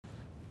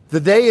The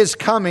day is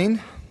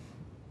coming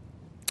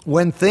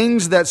when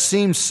things that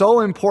seem so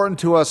important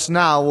to us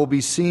now will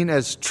be seen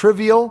as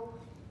trivial,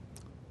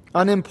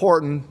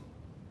 unimportant,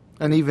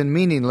 and even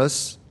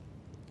meaningless.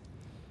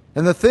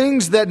 And the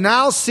things that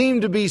now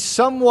seem to be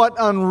somewhat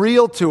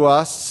unreal to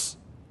us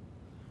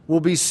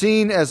will be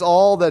seen as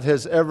all that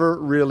has ever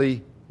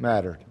really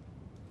mattered.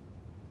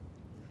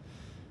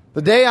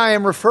 The day I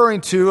am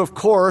referring to, of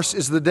course,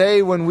 is the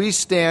day when we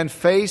stand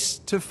face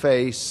to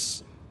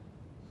face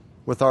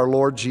with our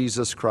Lord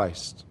Jesus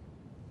Christ.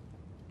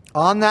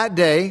 On that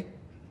day,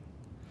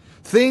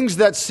 things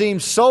that seem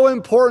so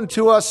important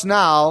to us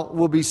now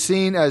will be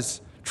seen as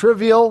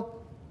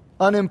trivial,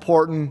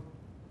 unimportant,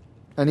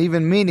 and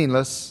even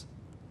meaningless.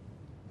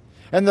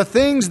 And the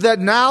things that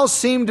now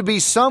seem to be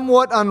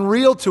somewhat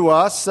unreal to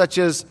us, such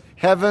as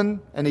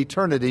heaven and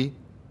eternity,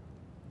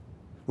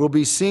 will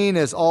be seen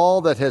as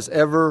all that has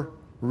ever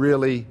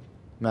really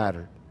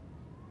mattered.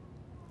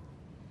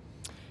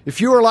 If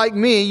you are like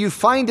me, you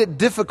find it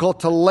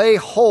difficult to lay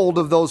hold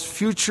of those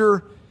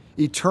future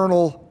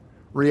eternal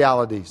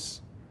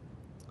realities.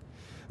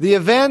 The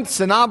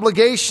events and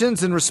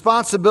obligations and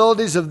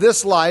responsibilities of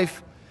this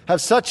life have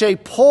such a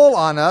pull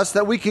on us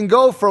that we can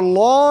go for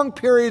long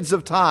periods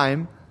of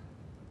time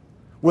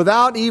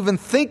without even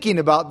thinking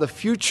about the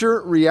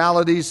future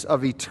realities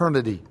of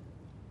eternity.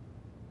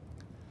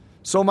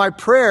 So my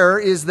prayer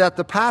is that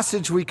the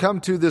passage we come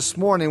to this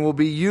morning will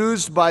be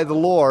used by the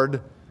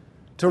Lord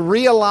to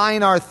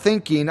realign our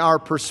thinking, our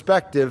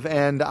perspective,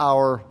 and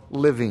our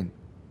living.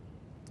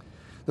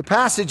 The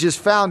passage is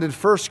found in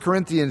 1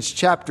 Corinthians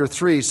chapter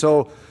 3,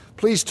 so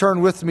please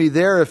turn with me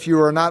there if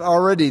you are not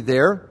already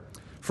there.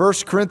 1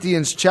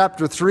 Corinthians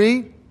chapter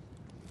 3,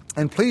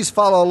 and please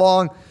follow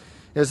along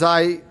as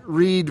I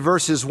read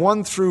verses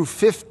 1 through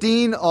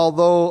 15,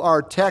 although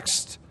our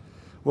text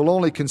will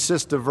only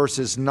consist of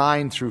verses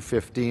 9 through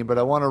 15, but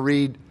I want to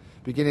read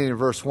beginning in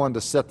verse 1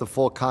 to set the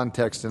full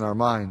context in our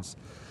minds.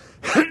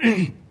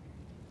 1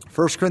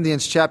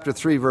 Corinthians chapter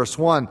 3, verse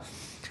 1.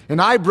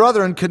 And I,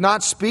 brethren, could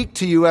not speak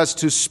to you as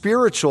to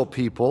spiritual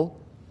people,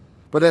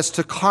 but as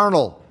to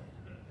carnal,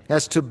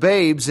 as to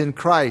babes in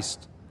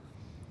Christ.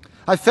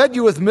 I fed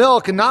you with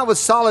milk and not with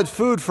solid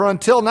food, for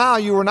until now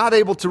you were not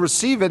able to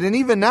receive it, and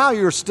even now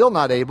you are still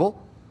not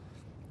able,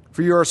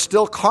 for you are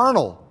still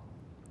carnal.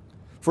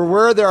 For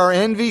where there are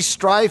envy,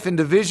 strife, and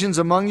divisions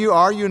among you,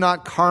 are you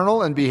not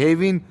carnal and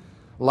behaving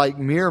like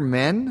mere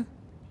men?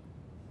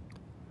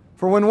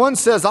 For when one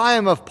says, I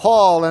am of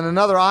Paul, and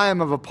another, I am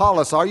of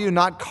Apollos, are you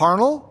not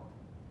carnal?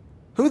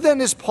 Who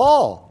then is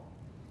Paul?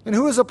 And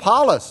who is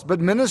Apollos, but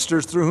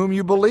ministers through whom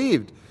you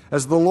believed,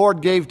 as the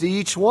Lord gave to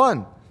each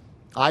one?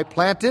 I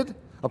planted,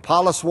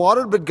 Apollos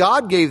watered, but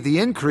God gave the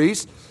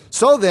increase.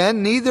 So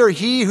then, neither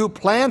he who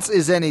plants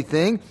is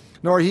anything,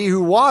 nor he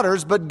who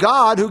waters, but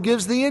God who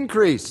gives the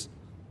increase.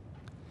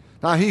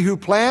 Now he who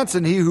plants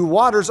and he who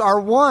waters are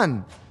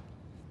one,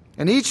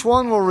 and each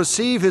one will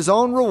receive his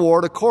own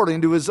reward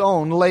according to his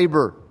own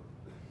labor.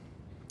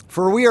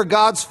 For we are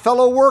God's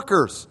fellow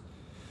workers.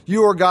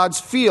 You are God's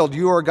field.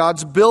 You are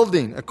God's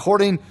building.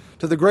 According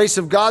to the grace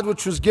of God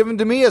which was given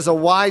to me as a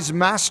wise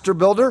master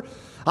builder,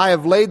 I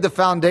have laid the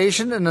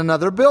foundation and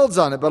another builds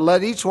on it. But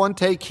let each one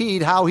take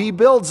heed how he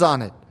builds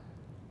on it.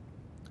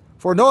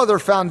 For no other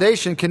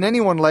foundation can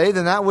anyone lay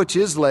than that which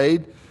is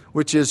laid,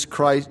 which is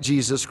Christ,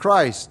 Jesus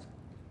Christ.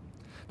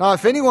 Now,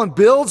 if anyone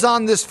builds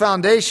on this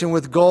foundation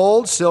with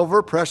gold,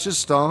 silver, precious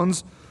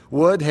stones,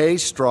 wood, hay,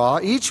 straw,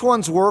 each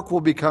one's work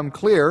will become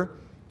clear,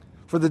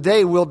 for the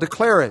day will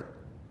declare it,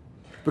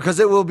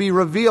 because it will be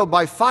revealed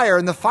by fire,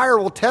 and the fire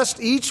will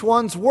test each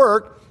one's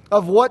work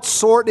of what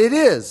sort it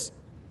is.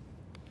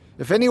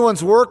 If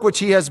anyone's work which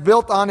he has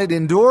built on it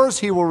endures,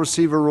 he will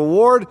receive a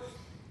reward.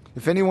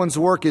 If anyone's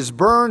work is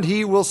burned,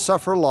 he will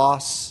suffer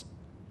loss,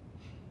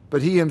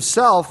 but he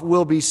himself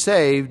will be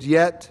saved,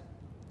 yet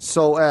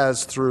so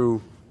as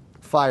through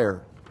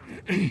fire.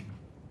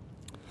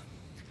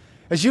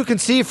 As you can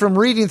see from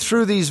reading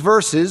through these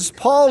verses,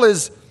 Paul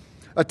is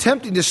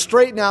attempting to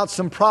straighten out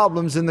some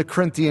problems in the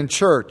Corinthian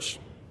church.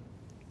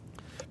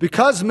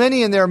 Because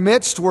many in their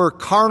midst were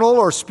carnal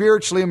or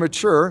spiritually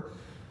immature,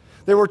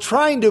 they were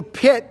trying to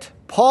pit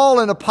Paul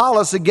and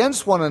Apollos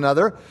against one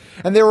another,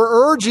 and they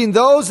were urging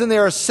those in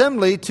their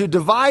assembly to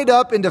divide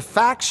up into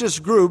factious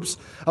groups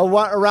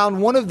around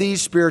one of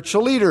these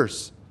spiritual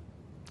leaders.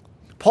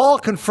 Paul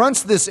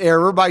confronts this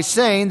error by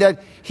saying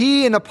that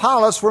he and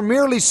Apollos were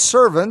merely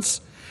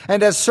servants,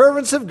 and as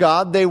servants of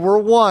God, they were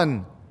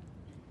one.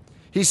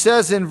 He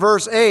says in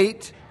verse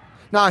 8,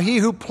 now he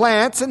who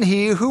plants and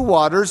he who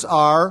waters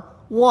are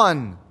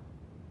one.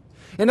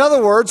 In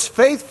other words,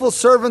 faithful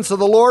servants of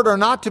the Lord are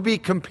not to be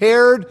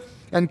compared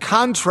and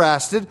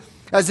contrasted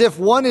as if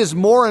one is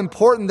more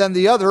important than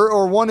the other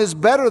or one is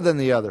better than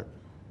the other.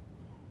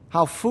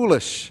 How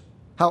foolish,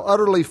 how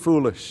utterly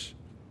foolish.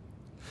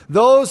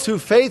 Those who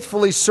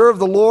faithfully serve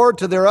the Lord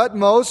to the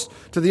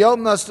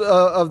utmost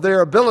of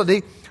their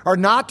ability, are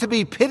not to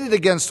be pitted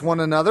against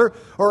one another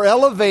or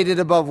elevated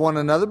above one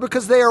another,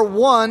 because they are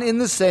one in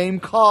the same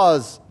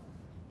cause.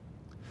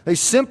 They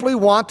simply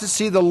want to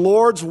see the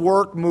Lord's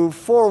work move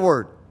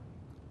forward.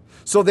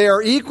 So they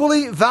are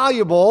equally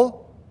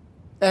valuable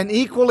and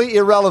equally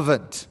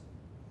irrelevant.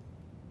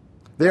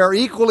 They are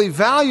equally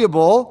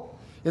valuable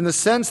in the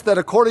sense that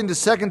according to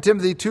 2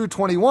 Timothy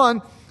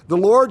 2:21, the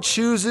Lord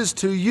chooses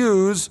to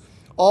use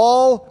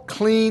all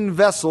clean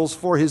vessels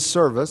for His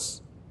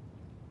service.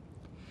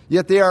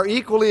 Yet they are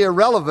equally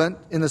irrelevant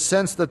in the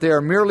sense that they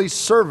are merely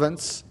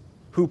servants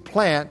who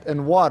plant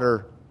and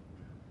water,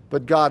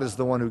 but God is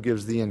the one who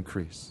gives the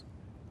increase.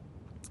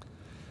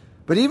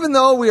 But even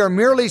though we are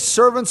merely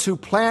servants who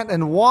plant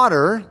and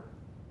water,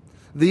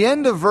 the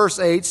end of verse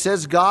 8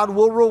 says God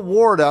will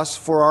reward us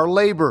for our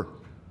labor.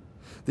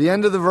 The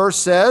end of the verse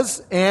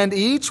says, and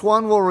each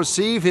one will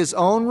receive his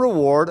own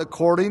reward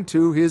according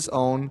to his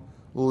own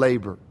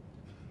labor.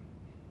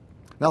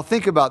 Now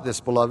think about this,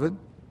 beloved.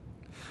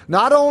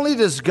 Not only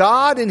does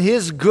God in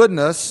His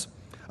goodness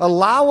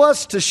allow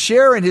us to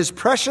share in His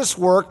precious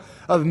work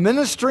of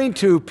ministering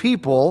to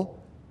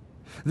people,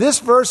 this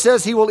verse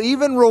says He will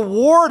even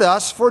reward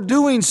us for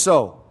doing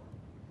so.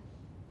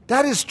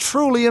 That is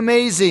truly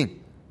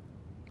amazing.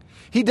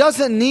 He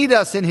doesn't need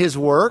us in His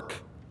work.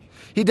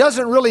 He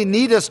doesn't really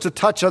need us to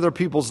touch other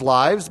people's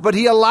lives, but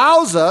He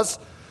allows us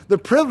the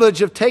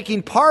privilege of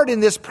taking part in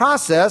this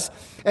process,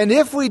 and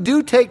if we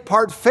do take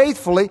part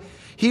faithfully,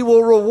 He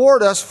will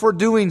reward us for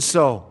doing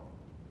so.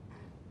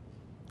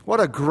 What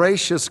a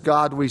gracious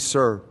God we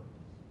serve.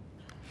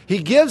 He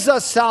gives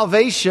us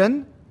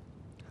salvation,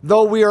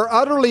 though we are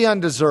utterly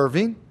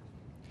undeserving,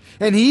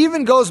 and He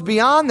even goes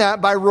beyond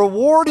that by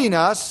rewarding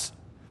us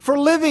for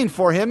living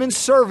for Him and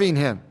serving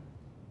Him.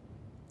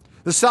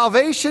 The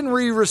salvation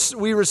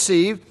we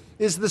receive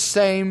is the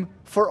same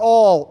for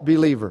all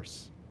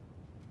believers.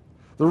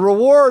 The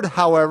reward,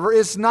 however,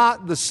 is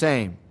not the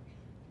same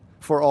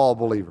for all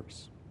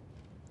believers.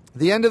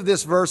 The end of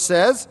this verse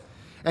says,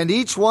 and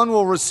each one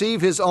will receive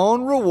his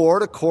own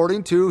reward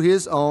according to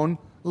his own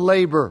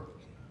labor.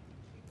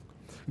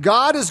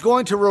 God is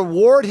going to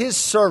reward His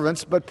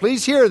servants, but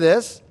please hear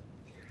this,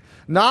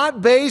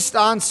 not based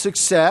on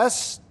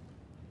success,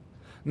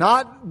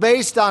 not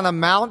based on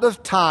amount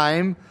of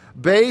time,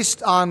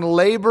 based on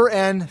labor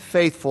and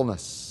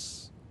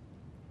faithfulness.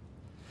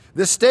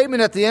 This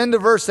statement at the end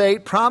of verse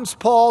 8 prompts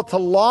Paul to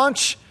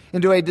launch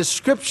into a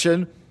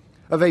description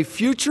of a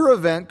future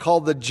event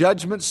called the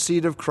judgment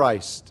seat of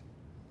Christ.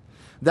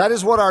 That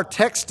is what our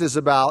text is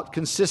about,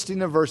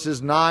 consisting of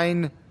verses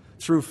 9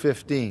 through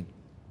 15.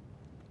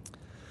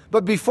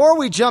 But before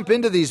we jump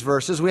into these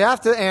verses, we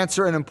have to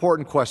answer an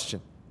important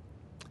question.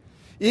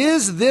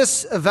 Is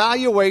this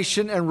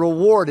evaluation and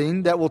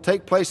rewarding that will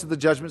take place at the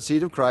judgment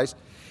seat of Christ,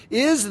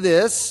 is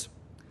this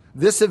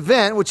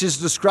event, which is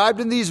described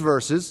in these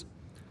verses,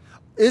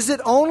 is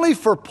it only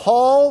for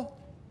Paul?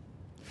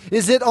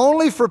 Is it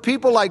only for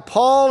people like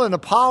Paul and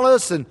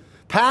Apollos and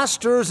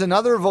pastors and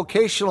other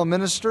vocational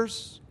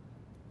ministers?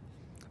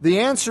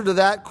 The answer to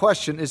that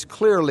question is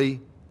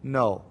clearly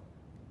no.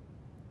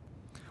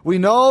 We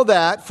know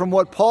that from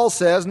what Paul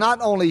says,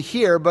 not only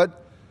here,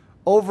 but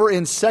over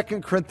in 2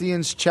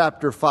 Corinthians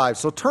chapter 5.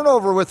 So turn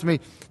over with me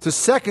to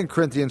 2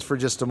 Corinthians for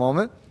just a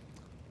moment.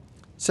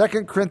 2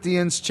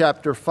 Corinthians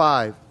chapter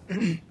 5.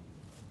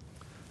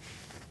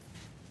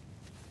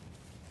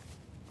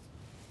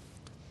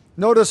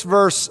 Notice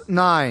verse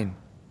 9.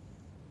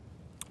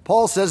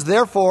 Paul says,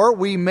 therefore,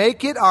 we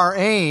make it our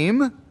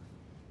aim,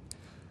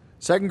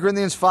 2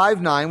 Corinthians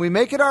 5:9, we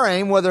make it our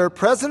aim, whether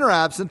present or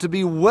absent, to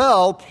be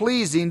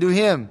well-pleasing to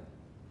Him.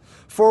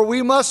 For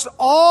we must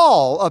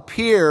all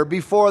appear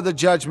before the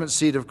judgment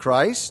seat of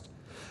Christ,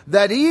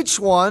 that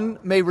each one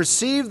may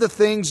receive the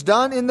things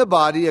done in the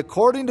body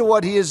according to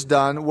what he has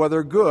done,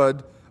 whether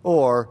good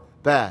or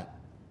bad.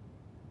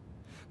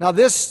 Now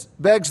this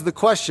begs the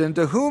question,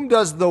 to whom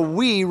does the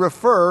we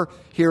refer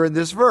here in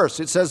this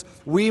verse? It says,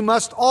 we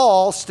must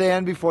all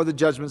stand before the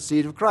judgment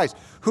seat of Christ.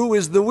 Who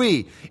is the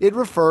we? It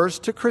refers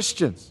to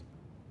Christians.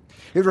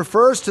 It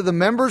refers to the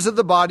members of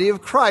the body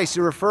of Christ.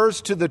 It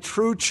refers to the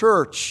true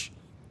church.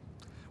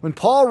 When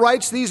Paul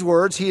writes these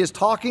words, he is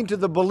talking to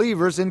the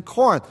believers in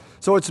Corinth.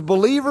 So it's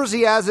believers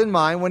he has in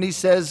mind when he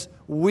says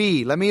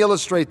we. Let me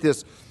illustrate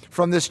this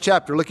from this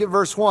chapter. Look at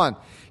verse 1.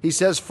 He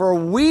says, for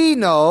we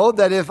know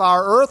that if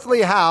our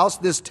earthly house,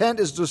 this tent,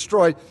 is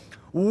destroyed,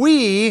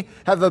 we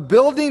have a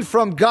building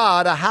from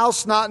God, a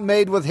house not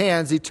made with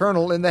hands,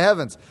 eternal in the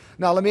heavens.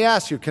 Now let me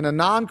ask you, can a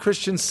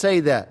non-Christian say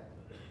that?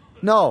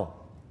 No,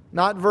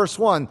 not verse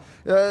 1.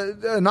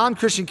 A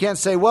non-Christian can't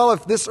say, well,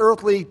 if this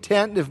earthly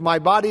tent, if my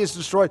body is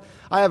destroyed,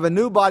 I have a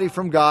new body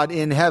from God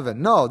in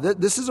heaven. No,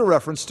 this is a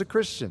reference to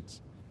Christians.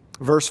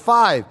 Verse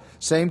 5,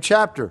 same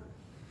chapter.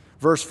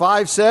 Verse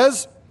 5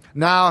 says,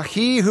 now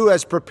He who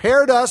has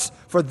prepared us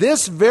for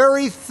this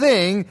very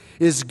thing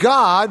is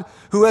God,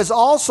 who has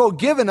also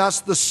given us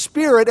the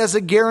Spirit as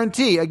a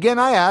guarantee. Again,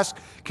 I ask,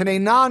 can a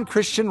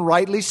non-Christian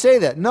rightly say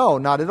that? No,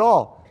 not at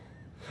all.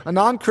 A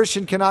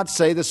non-Christian cannot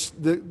say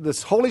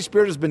this Holy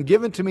Spirit has been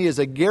given to me as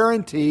a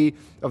guarantee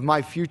of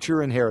my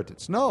future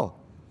inheritance. No,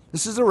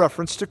 this is a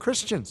reference to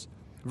Christians.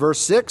 Verse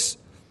 6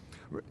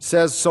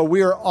 says, so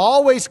we are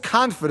always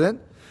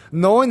confident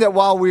knowing that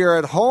while we are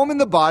at home in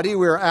the body,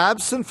 we are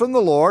absent from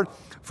the Lord,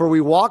 for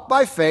we walk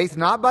by faith,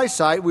 not by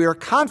sight. We are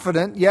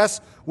confident, yes,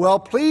 well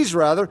pleased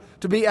rather,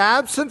 to be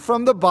absent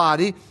from the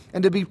body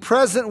and to be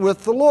present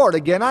with the Lord.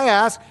 Again, I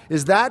ask,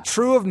 is that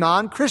true of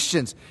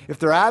non-Christians? If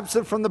they're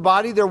absent from the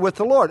body, they're with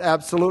the Lord.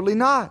 Absolutely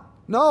not.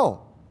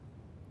 No.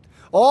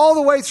 All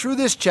the way through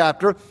this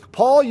chapter,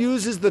 Paul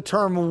uses the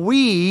term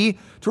we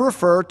to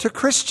refer to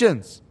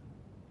Christians.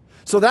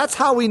 So that's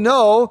how we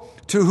know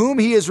to whom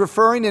he is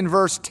referring in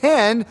verse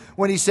 10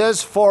 when he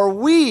says, for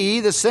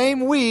we, the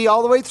same we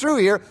all the way through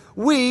here,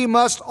 we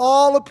must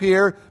all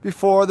appear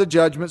before the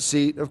judgment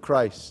seat of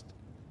Christ.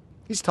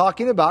 He's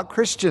talking about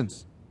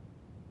Christians.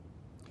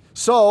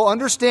 So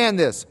understand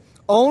this.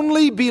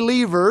 Only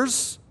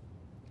believers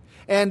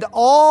and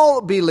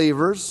all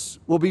believers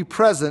will be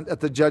present at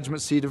the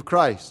judgment seat of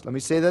Christ. Let me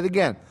say that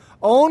again.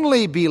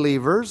 Only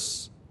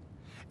believers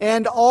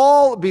and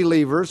all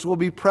believers will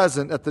be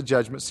present at the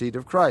judgment seat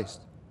of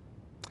Christ.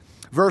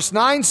 Verse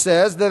 9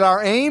 says that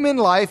our aim in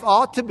life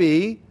ought to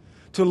be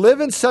to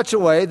live in such a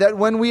way that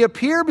when we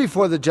appear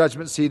before the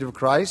judgment seat of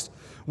Christ,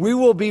 we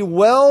will be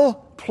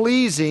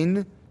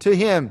well-pleasing to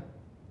Him.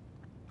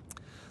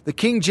 The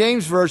King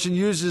James Version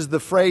uses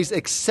the phrase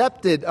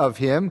accepted of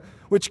Him,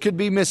 which could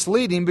be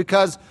misleading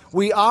because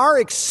we are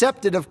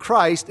accepted of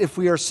Christ if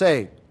we are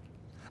saved.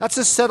 That's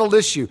a settled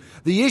issue.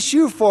 The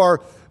issue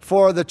for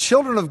the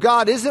children of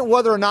God isn't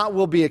whether or not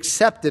we'll be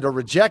accepted or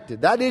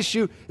rejected. That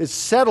issue is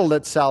settled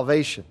at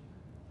salvation.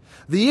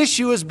 The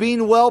issue is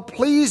being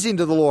well-pleasing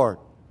to the Lord.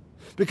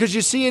 Because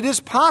you see, it is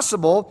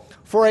possible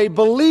for a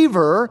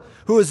believer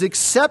who is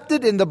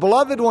accepted in the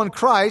beloved one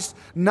Christ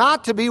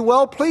not to be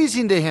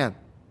well-pleasing to Him.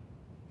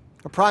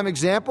 A prime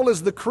example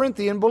is the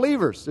Corinthian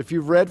believers. If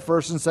you've read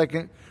 1st and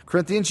 2nd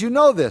Corinthians, you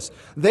know this.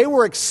 They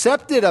were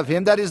accepted of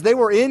Him. That is, they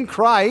were in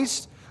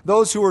Christ,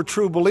 those who were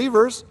true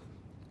believers.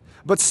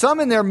 But some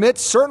in their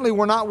midst certainly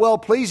were not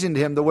well-pleasing to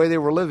Him the way they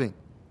were living.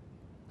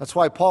 That's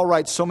why Paul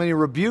writes so many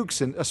rebukes,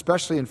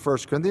 especially in 1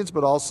 Corinthians,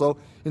 but also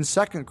in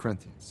 2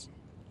 Corinthians.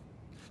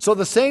 So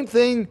the same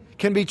thing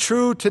can be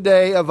true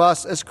today of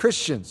us as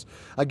Christians.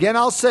 Again,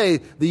 I'll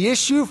say, the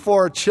issue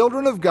for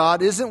children of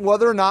God isn't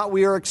whether or not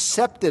we are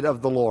accepted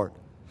of the Lord.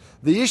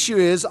 The issue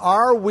is,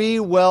 are we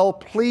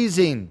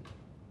well-pleasing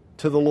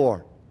to the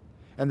Lord?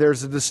 And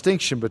there's a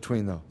distinction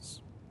between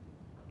those.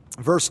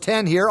 Verse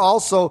 10 here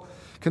also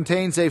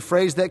contains a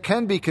phrase that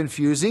can be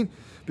confusing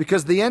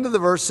because the end of the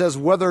verse says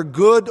whether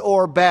good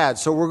or bad.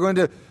 So we're going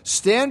to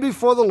stand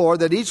before the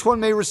Lord that each one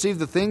may receive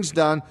the things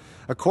done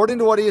according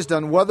to what he has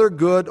done, whether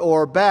good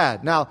or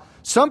bad. Now,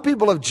 some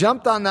people have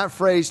jumped on that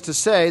phrase to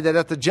say that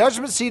at the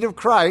judgment seat of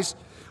Christ,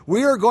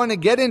 we are going to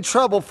get in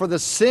trouble for the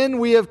sin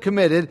we have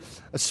committed,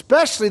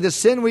 especially the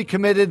sin we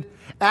committed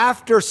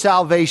after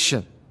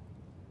salvation.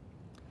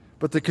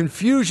 But the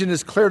confusion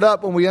is cleared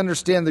up when we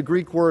understand the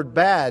Greek word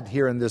bad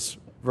here in this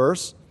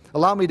verse.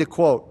 Allow me to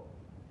quote.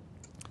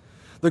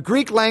 The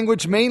Greek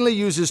language mainly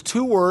uses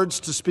two words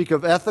to speak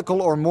of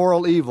ethical or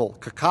moral evil,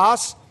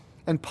 kakos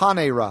and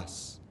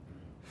paneros.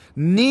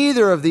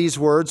 Neither of these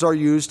words are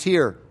used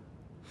here.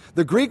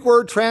 The Greek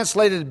word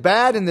translated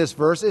bad in this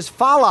verse is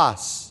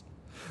phalos.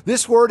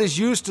 This word is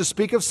used to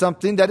speak of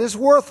something that is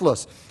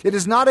worthless. It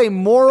is not a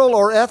moral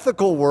or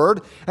ethical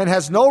word and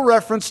has no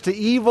reference to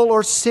evil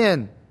or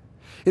sin.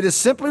 It is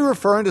simply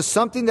referring to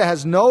something that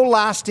has no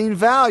lasting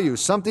value,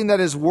 something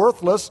that is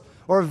worthless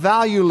or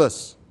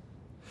valueless.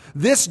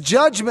 This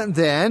judgment,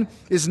 then,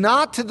 is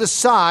not to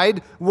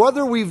decide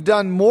whether we've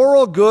done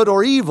moral good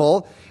or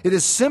evil. It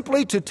is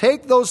simply to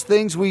take those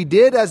things we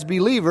did as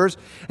believers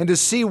and to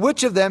see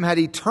which of them had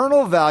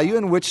eternal value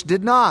and which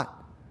did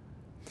not.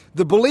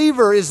 The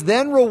believer is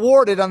then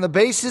rewarded on the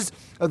basis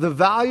of the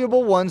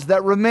valuable ones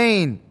that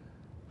remain.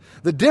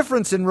 The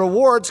difference in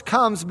rewards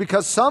comes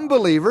because some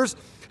believers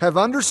have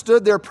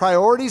understood their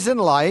priorities in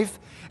life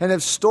and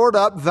have stored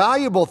up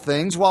valuable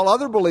things, while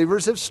other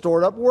believers have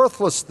stored up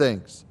worthless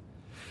things.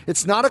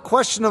 It's not a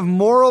question of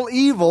moral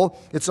evil.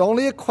 It's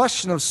only a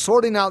question of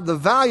sorting out the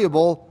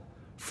valuable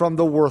from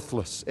the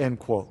worthless, end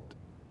quote.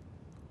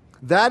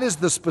 That is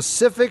the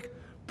specific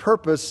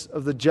purpose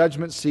of the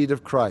judgment seat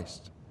of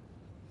Christ.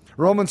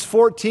 Romans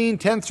 14,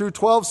 10 through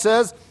 12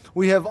 says,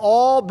 we have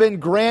all been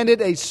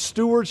granted a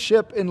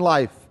stewardship in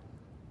life.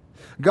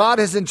 God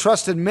has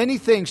entrusted many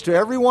things to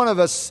every one of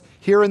us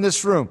here in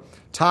this room.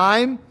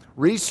 Time,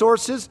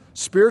 resources,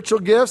 spiritual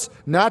gifts,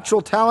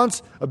 natural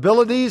talents,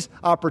 abilities,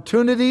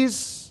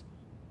 opportunities.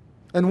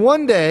 And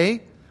one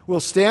day,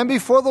 we'll stand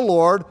before the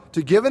Lord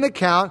to give an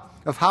account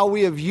of how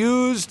we have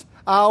used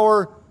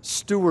our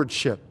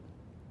stewardship.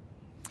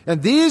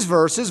 And these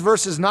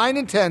verses 9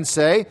 and 10,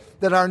 say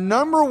that our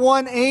number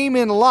one aim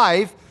in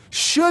life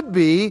should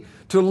be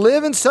to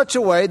live in such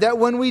a way that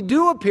when we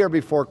do appear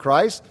before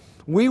Christ,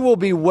 we will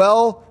be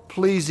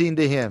well-pleasing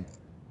to Him.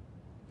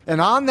 And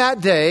on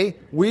that day,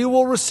 we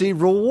will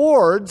receive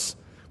rewards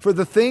for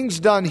the things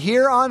done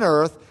here on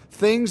earth,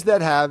 things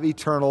that have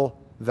eternal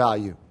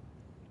value.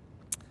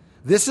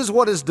 This is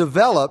what is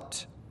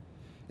developed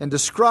and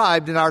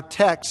described in our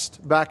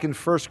text back in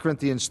 1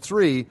 Corinthians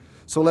 3.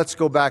 So let's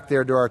go back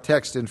there to our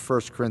text in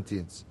 1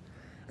 Corinthians.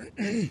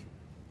 In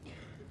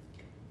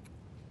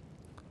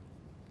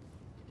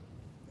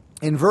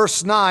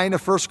verse 9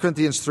 of 1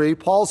 Corinthians 3,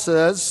 Paul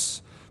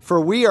says, "For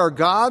we are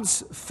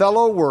God's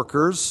fellow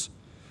workers.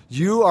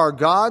 You are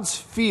God's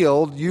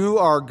field. You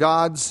are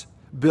God's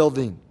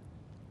building."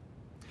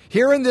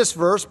 Here in this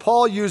verse,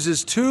 Paul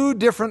uses two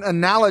different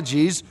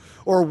analogies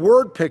or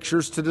word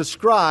pictures to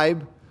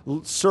describe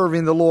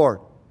serving the Lord.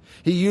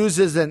 He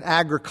uses an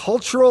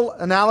agricultural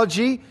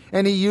analogy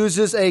and he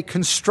uses a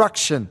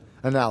construction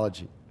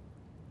analogy.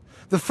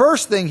 The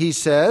first thing he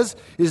says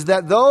is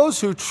that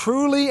those who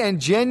truly and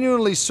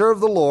genuinely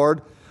serve the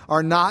Lord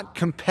are not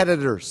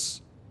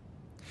competitors.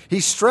 He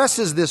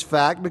stresses this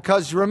fact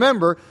because,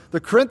 remember, the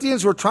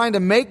Corinthians were trying to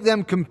make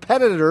them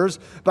competitors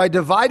by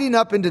dividing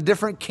up into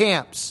different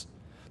camps.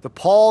 The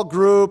Paul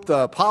group, the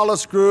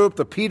Apollos group,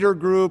 the Peter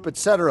group,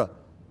 etc.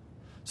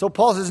 So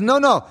Paul says,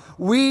 no,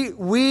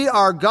 we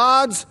are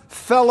God's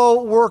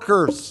fellow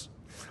workers.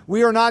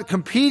 We are not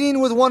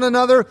competing with one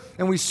another,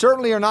 and we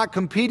certainly are not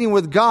competing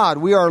with God.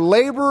 We are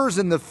laborers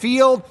in the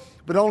field,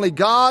 but only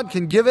God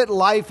can give it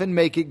life and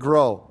make it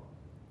grow.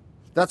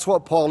 That's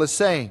what Paul is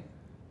saying.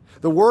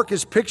 The work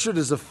is pictured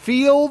as a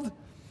field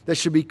that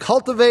should be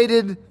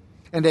cultivated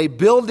and a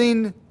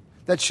building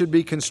that should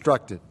be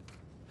constructed.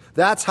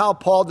 That's how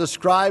Paul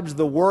describes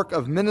the work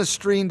of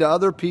ministering to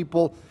other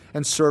people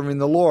and serving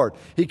the Lord.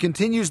 He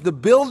continues the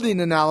building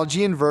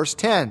analogy in verse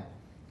 10.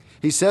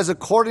 He says,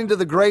 "According to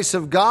the grace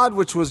of God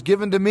which was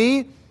given to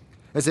me,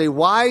 as a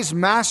wise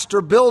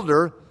master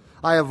builder,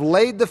 I have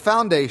laid the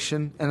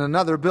foundation, and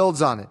another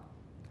builds on it.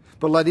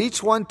 But let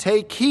each one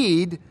take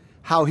heed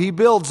how he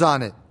builds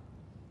on it."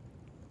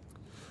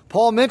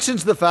 Paul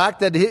mentions the fact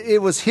that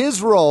it was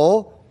his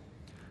role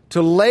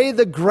to lay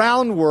the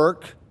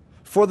groundwork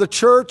for the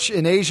church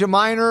in Asia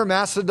Minor,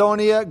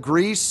 Macedonia,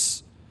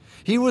 Greece.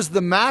 He was the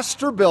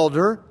master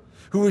builder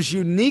who was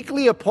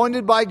uniquely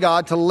appointed by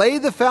God to lay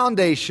the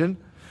foundation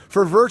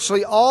for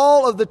virtually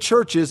all of the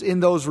churches in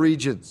those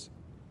regions.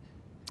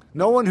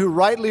 No one who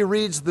rightly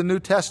reads the New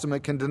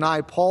Testament can deny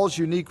Paul's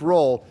unique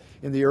role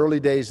in the early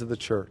days of the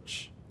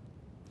church.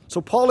 So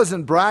Paul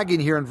isn't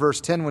bragging here in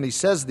verse 10 when he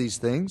says these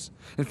things.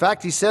 In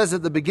fact, he says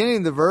at the beginning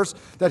of the verse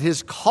that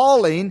his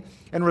calling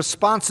and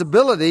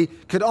responsibility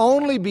could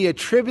only be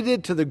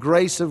attributed to the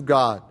grace of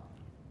God.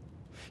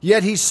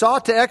 Yet he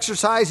sought to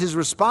exercise his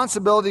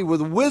responsibility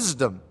with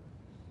wisdom,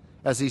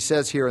 as he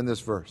says here in this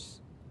verse.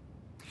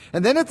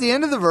 And then at the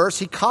end of the verse,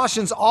 he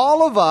cautions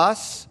all of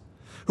us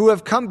who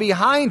have come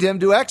behind him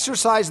to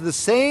exercise the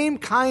same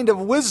kind of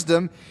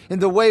wisdom in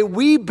the way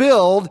we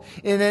build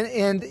and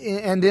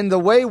in the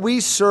way we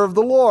serve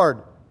the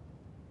Lord.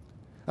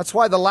 That's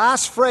why the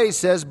last phrase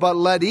says, "But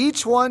let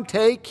each one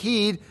take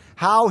heed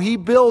how he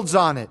builds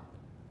on it."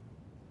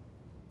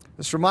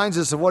 This reminds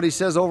us of what he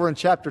says over in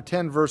chapter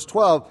 10, verse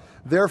 12.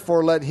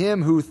 "Therefore let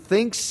him who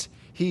thinks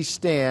he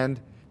stand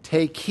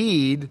take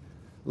heed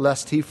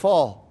lest he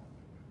fall."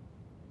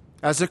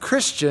 As a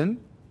Christian,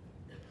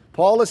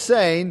 Paul is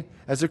saying,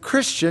 as a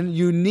Christian,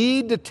 you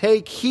need to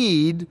take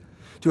heed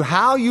to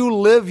how you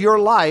live your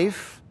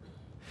life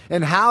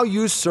and how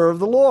you serve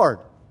the Lord.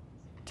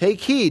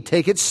 Take heed.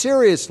 Take it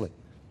seriously.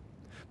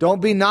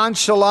 Don't be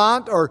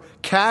nonchalant or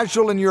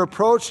casual in your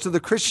approach to the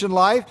Christian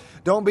life.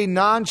 Don't be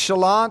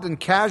nonchalant and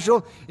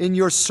casual in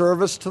your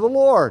service to the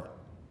Lord.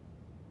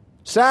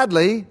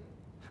 Sadly,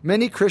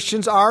 many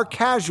Christians are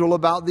casual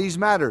about these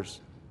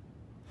matters.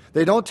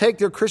 They don't take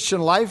their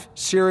Christian life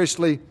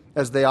seriously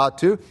as they ought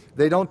to.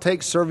 They don't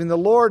take serving the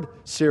Lord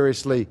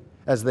seriously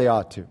as they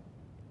ought to.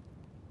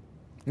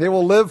 They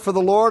will live for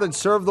the Lord and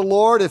serve the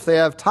Lord if they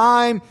have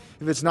time,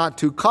 if it's not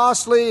too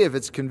costly, if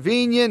it's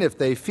convenient, if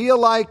they feel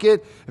like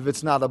it, if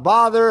it's not a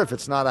bother, if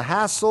it's not a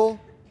hassle.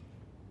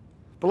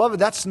 Beloved,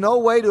 that's no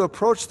way to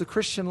approach the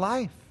Christian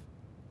life.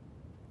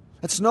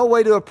 That's no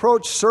way to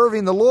approach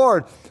serving the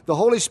Lord. The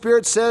Holy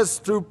Spirit says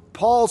through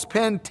Paul's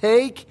pen,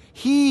 take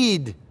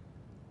heed.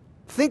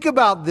 Think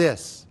about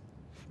this.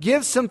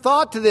 Give some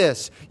thought to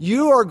this.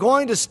 You are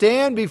going to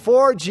stand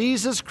before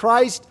Jesus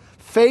Christ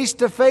face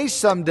to face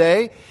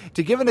someday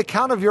to give an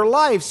account of your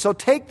life, so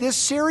take this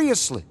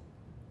seriously.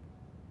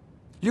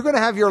 You're going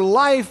to have your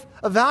life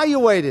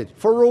evaluated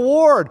for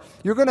reward.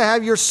 You're going to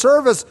have your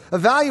service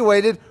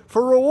evaluated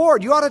for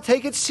reward. You ought to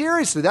take it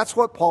seriously. That's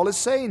what Paul is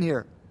saying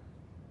here.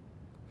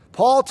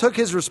 Paul took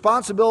his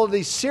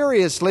responsibility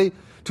seriously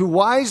to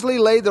wisely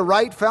lay the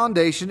right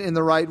foundation in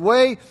the right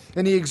way,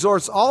 and he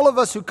exhorts all of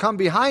us who come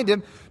behind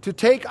him to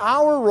take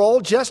our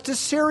role just as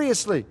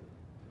seriously,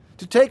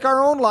 to take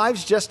our own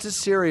lives just as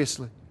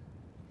seriously.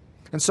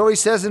 And so he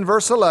says in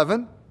verse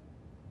 11,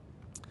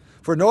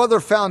 "For no other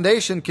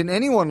foundation can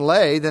anyone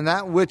lay than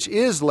that which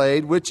is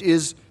laid, which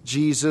is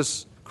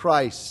Jesus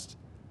Christ."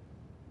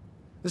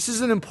 This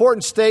is an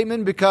important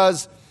statement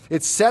because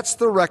it sets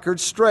the record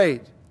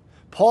straight.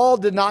 Paul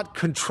did not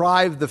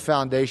contrive the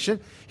foundation.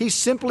 He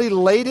simply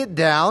laid it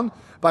down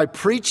by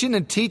preaching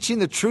and teaching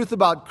the truth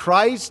about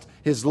Christ,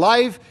 His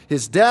life,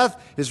 His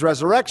death, His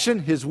resurrection,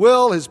 His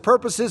will, His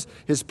purposes,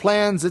 His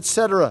plans,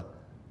 etc.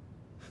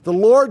 The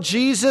Lord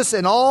Jesus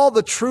and all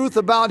the truth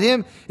about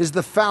Him is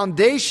the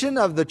foundation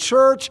of the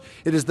church.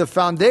 It is the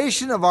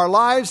foundation of our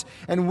lives,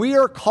 and we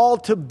are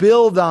called to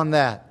build on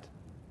that.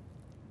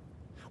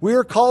 We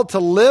are called to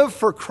live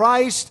for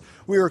Christ.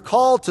 We are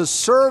called to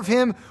serve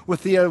Him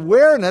with the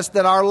awareness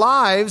that our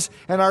lives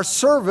and our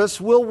service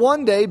will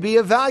one day be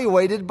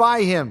evaluated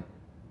by Him.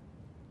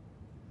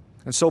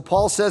 And so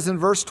Paul says in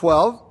verse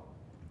 12,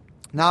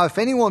 "Now if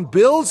anyone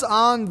builds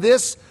on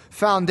this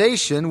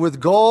foundation with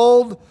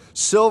gold,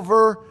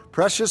 silver,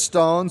 precious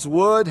stones,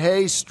 wood,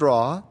 hay,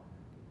 straw,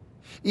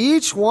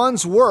 each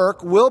one's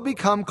work will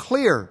become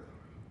clear,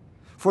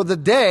 for the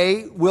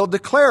day will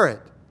declare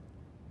it,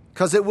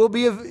 because it will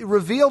be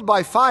revealed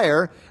by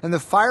fire, and the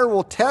fire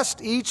will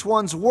test each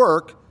one's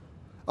work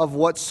of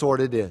what sort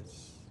it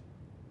is."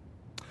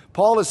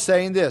 Paul is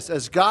saying this: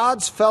 as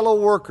God's fellow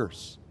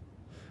workers,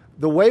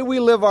 the way we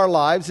live our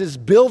lives is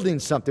building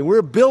something.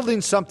 We're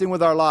building something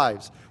with our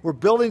lives. We're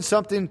building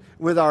something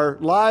with our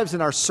lives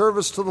and our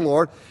service to the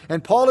Lord.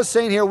 And Paul is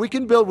saying here, we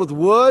can build with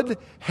wood,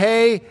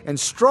 hay, and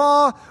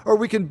straw, or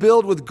we can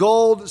build with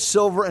gold,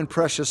 silver, and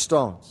precious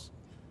stones.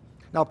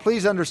 Now,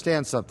 please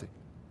understand something.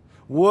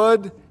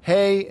 Wood,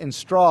 hay, and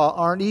straw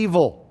aren't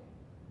evil.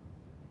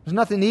 There's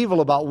nothing evil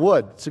about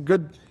wood. It's a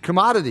good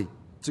commodity.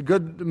 It's a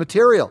good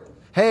material.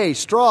 Hay,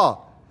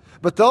 straw.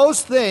 But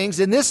those things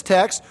in this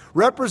text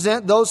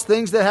represent those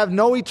things that have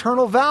no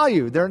eternal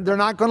value. They're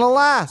not going to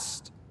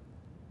last.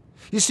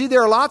 You see,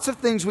 there are lots of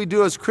things we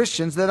do as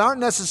Christians that aren't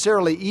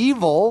necessarily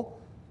evil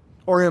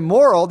or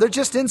immoral. They're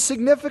just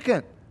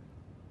insignificant.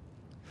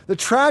 The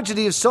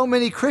tragedy of so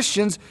many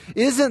Christians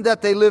isn't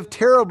that they live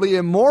terribly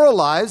immoral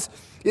lives.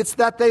 It's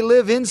that they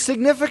live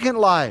insignificant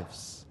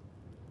lives.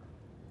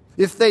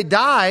 If they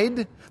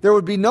died, there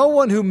would be no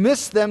one who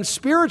missed them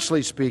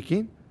spiritually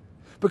speaking,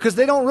 because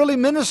they don't really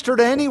minister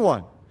to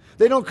anyone.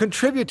 They don't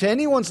contribute to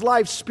anyone's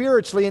life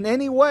spiritually in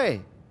any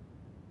way.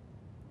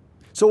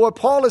 So what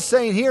Paul is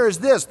saying here is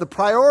this: the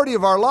priority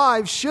of our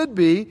lives should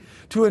be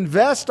to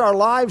invest our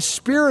lives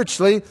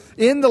spiritually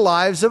in the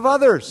lives of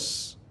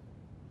others.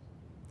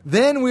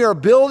 Then we are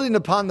building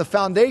upon the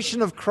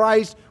foundation of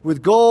Christ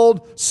with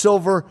gold,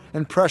 silver,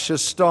 and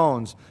precious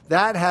stones.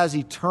 That has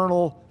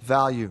eternal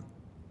value.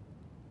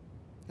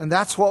 And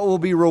that's what will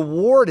be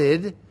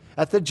rewarded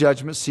at the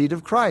judgment seat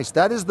of Christ.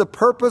 That is the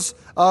purpose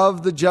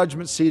of the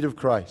judgment seat of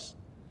Christ.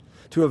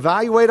 To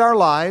evaluate our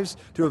lives,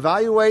 to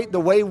evaluate the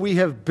way we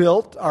have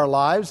built our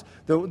lives,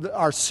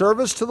 our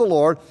service to the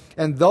Lord,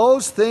 and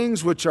those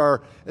things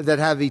that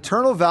have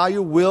eternal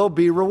value will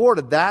be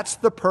rewarded. That's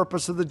the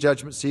purpose of the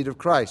judgment seat of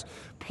Christ.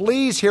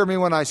 Please hear me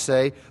when I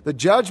say the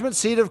judgment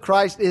seat of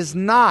Christ is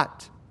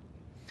not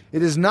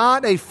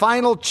a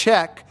final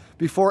check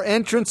before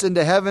entrance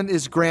into heaven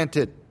is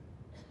granted.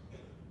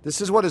 This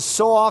is what is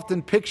so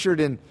often pictured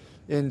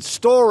in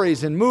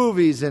stories and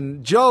movies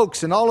and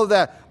jokes and all of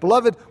that.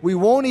 Beloved, we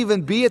won't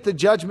even be at the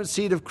judgment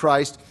seat of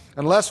Christ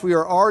unless we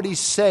are already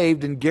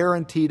saved and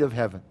guaranteed of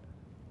heaven.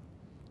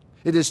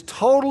 It is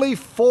totally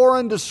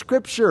foreign to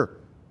Scripture.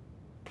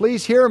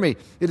 Please hear me.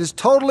 It is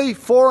totally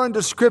foreign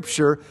to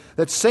Scripture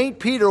that St.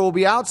 Peter will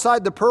be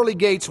outside the pearly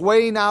gates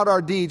weighing out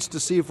our deeds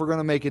to see if we're going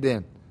to make it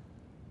in.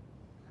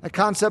 That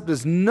concept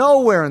is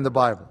nowhere in the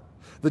Bible.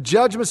 The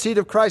judgment seat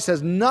of Christ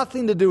has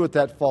nothing to do with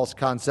that false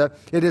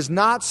concept. It is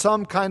not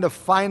some kind of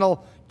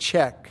final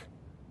check.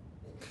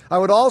 I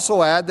would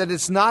also add that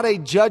it's not a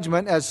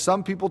judgment, as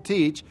some people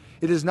teach.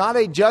 It is not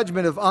a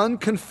judgment of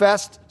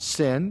unconfessed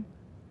sin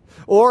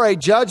or a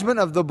judgment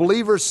of the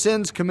believer's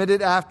sins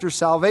committed after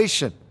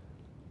salvation.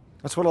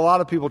 That's what a lot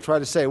of people try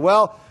to say.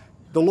 Well,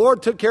 the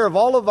Lord took care of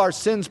all of our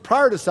sins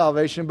prior to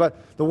salvation,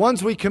 but the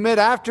ones we commit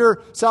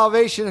after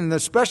salvation, and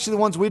especially the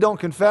ones we don't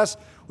confess,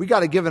 we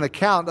got to give an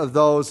account of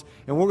those,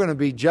 and we're going to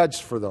be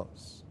judged for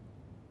those.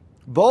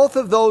 Both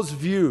of those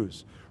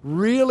views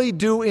really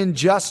do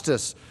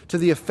injustice to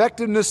the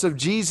effectiveness of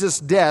Jesus'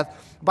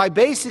 death by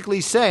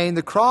basically saying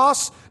the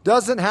cross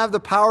doesn't have the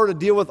power to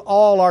deal with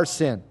all our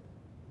sin.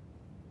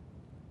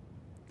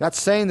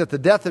 That's saying that the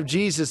death of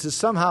Jesus is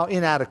somehow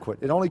inadequate.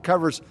 It only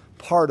covers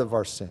part of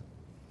our sin.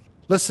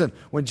 Listen,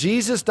 when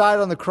Jesus died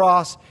on the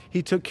cross,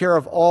 He took care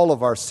of all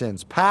of our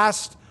sins,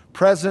 past,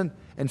 present,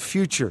 and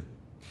future.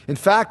 In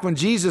fact, when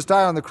Jesus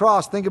died on the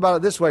cross, think about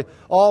it this way,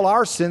 all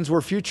our sins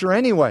were future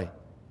anyway.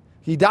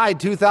 He died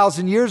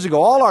 2,000 years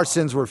ago. All our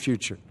sins were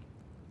future.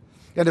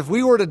 And if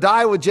we were to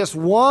die with just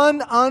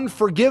one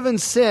unforgiven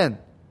sin,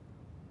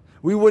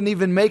 we wouldn't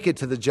even make it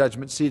to the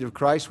judgment seat of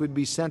Christ. We'd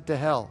be sent to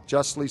hell,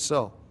 justly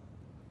so.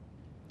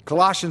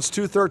 Colossians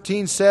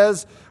 2:13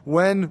 says,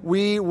 when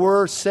we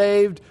were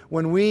saved,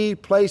 when we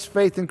placed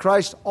faith in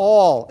Christ,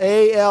 all,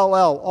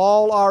 A-L-L,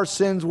 all our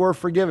sins were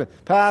forgiven.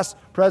 Past,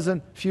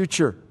 present,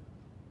 future.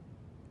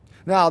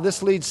 Now,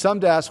 this leads some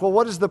to ask, well,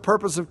 what is the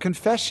purpose of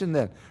confession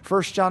then?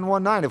 1 John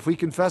 1:9, if we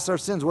confess our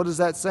sins, what is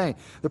that saying?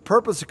 The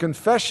purpose of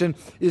confession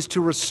is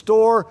to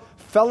restore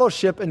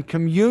fellowship and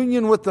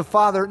communion with the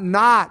Father,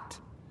 not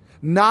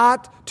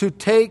to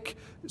take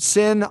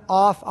sin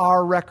off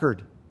our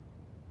record.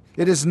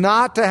 It is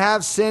not to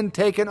have sin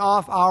taken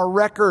off our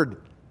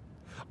record.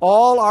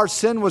 All our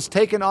sin was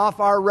taken off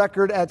our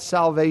record at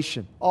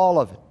salvation. All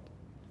of it.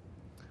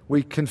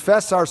 We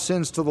confess our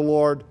sins to the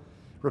Lord,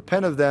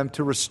 repent of them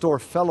to restore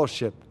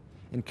fellowship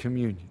and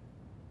communion.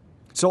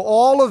 So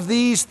all of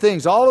these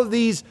things, all of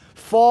these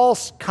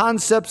false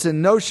concepts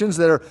and notions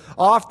that are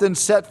often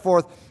set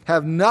forth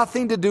have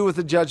nothing to do with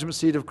the judgment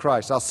seat of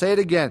Christ. I'll say it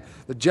again.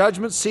 The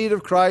judgment seat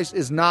of Christ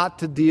is not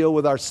to deal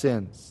with our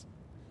sins.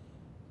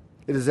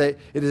 It is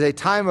a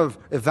time of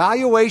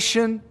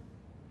evaluation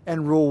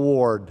and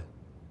reward.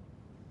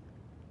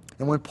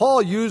 And when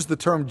Paul used the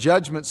term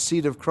judgment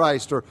seat of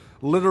Christ, or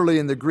literally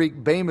in the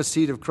Greek, bema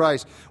seat of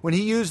Christ, when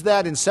he used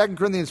that in 2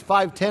 Corinthians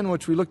 5:10,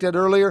 which we looked at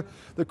earlier,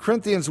 the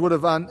Corinthians would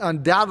have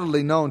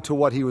undoubtedly known to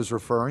what he was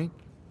referring.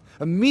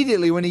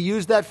 Immediately when he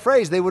used that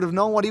phrase, they would have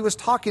known what he was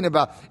talking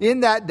about. In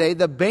that day,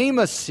 the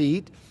bema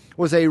seat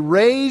was a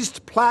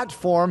raised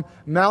platform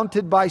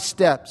mounted by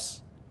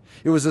steps.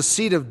 It was a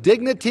seat of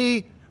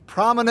dignity,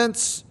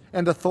 prominence,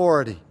 and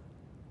authority.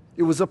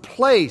 It was a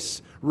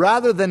place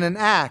rather than an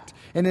act,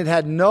 and it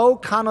had no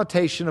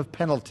connotation of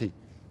penalty.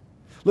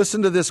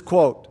 Listen to this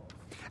quote.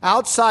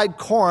 Outside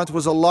Corinth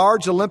was a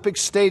large Olympic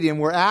stadium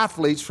where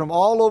athletes from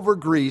all over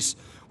Greece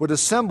would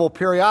assemble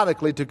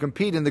periodically to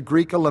compete in the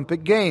Greek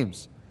Olympic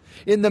Games.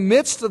 In the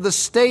midst of the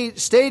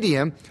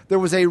stadium, there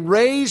was a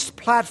raised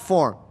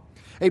platform,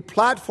 a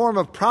platform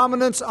of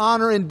prominence,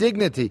 honor, and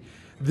dignity.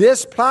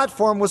 This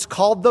platform was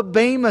called the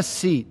bema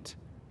seat.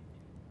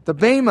 The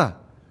bema.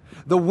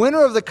 The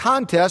winner of the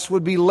contest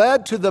would be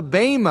led to the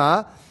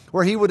bema,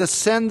 where he would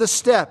ascend the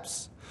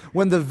steps.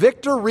 When the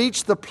victor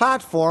reached the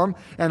platform,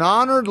 an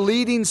honored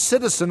leading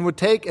citizen would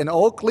take an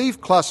oak leaf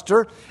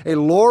cluster, a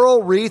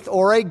laurel wreath,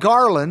 or a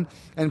garland,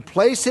 and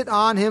place it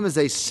on him as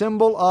a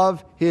symbol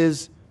of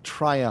his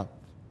triumph.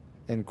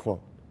 End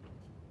quote.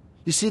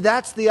 You see,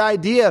 that's the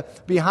idea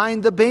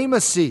behind the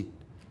bema seat.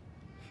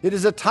 It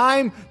is a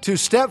time to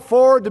step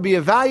forward, to be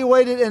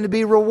evaluated, and to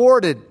be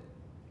rewarded.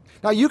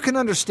 Now, you can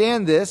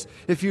understand this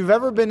if you've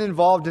ever been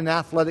involved in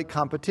athletic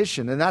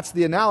competition, and that's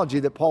the analogy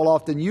that Paul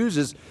often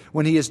uses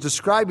when he is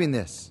describing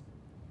this.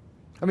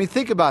 I mean,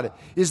 think about it.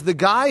 Is the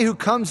guy who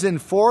comes in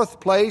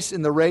fourth place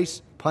in the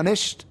race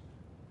punished?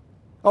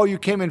 Oh, you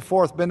came in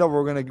fourth, bend over,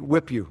 we're going to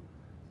whip you.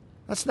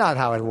 That's not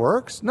how it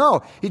works.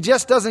 No, he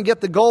just doesn't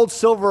get the gold,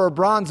 silver, or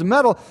bronze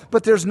medal,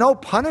 but there's no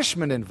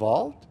punishment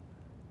involved.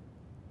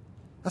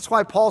 That's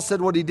why Paul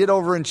said what he did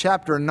over in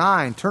chapter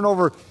 9. Turn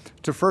over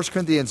to 1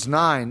 Corinthians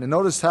 9, and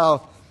notice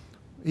how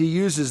he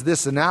uses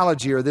this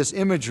analogy or this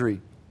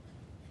imagery.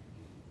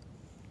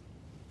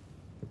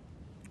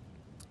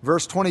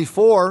 Verse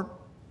 24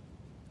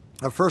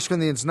 of 1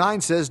 Corinthians 9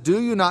 says, "Do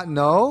you not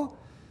know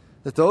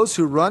that those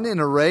who run in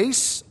a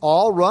race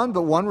all run,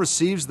 but one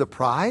receives the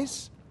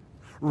prize?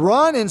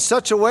 Run in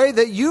such a way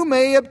that you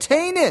may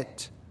obtain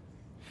it.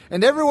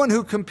 And everyone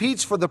who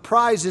competes for the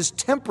prize is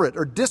temperate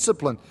or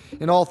disciplined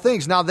in all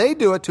things. Now they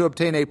do it to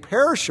obtain a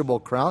perishable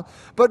crown,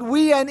 but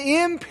we an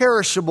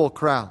imperishable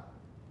crown.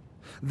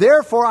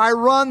 Therefore I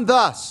run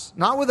thus,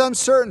 not with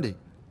uncertainty.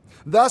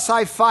 Thus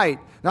I fight,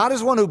 not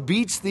as one who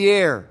beats the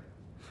air,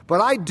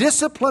 but I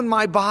discipline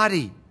my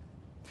body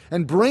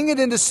and bring it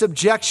into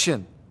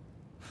subjection,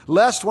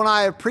 lest when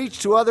I have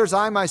preached to others,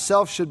 I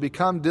myself should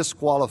become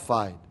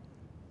disqualified."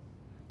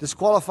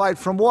 Disqualified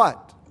from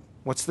what?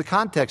 What's the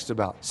context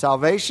about?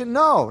 Salvation?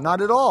 No, not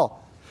at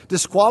all.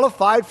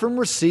 Disqualified from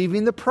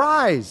receiving the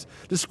prize.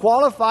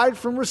 Disqualified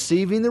from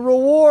receiving the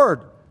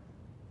reward.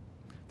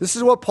 This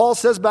is what Paul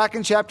says back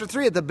in chapter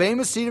 3. At the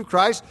bema seat of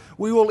Christ,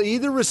 we will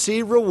either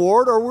receive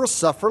reward or we'll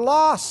suffer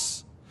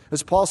loss.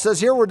 As Paul says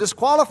here, we're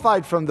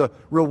disqualified from the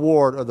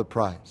reward or the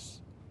prize.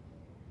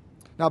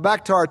 Now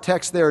back to our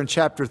text there in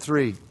chapter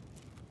 3.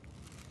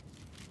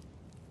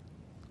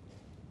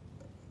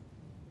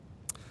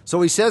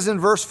 So he says in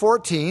verse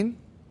 14,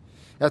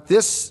 at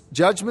this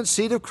judgment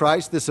seat of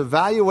Christ, this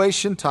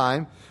evaluation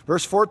time,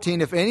 verse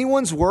 14, "If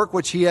anyone's work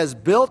which he has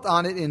built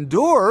on it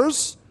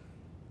endures,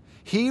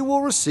 he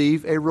will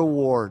receive a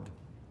reward."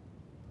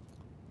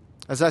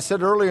 As I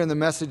said earlier in the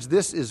message,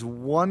 this is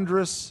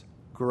wondrous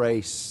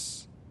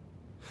grace.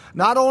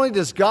 Not only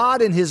does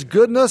God in His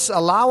goodness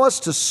allow us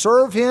to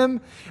serve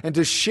Him and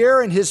to share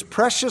in His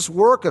precious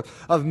work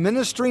of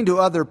ministering to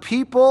other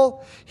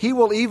people, He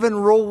will even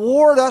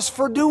reward us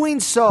for doing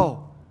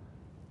so.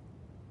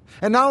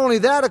 And not only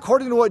that,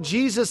 according to what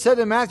Jesus said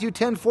in Matthew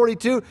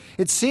 10:42,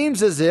 it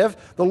seems as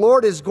if the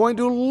Lord is going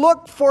to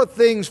look for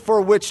things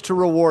for which to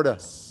reward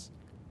us.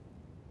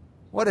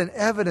 What an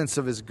evidence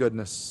of His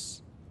goodness.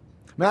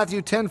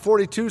 Matthew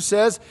 10:42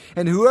 says,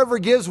 "And whoever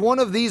gives one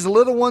of these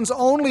little ones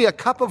only a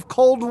cup of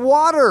cold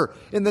water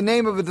in the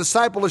name of a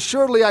disciple,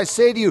 assuredly I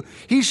say to you,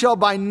 he shall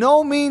by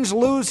no means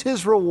lose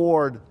his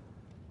reward."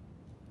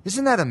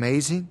 Isn't that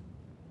amazing?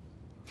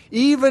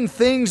 Even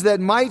things that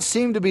might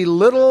seem to be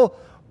little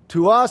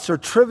to us or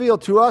trivial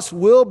to us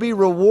will be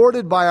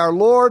rewarded by our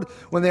Lord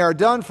when they are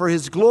done for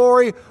His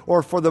glory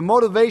or for the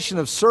motivation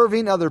of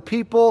serving other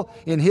people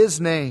in His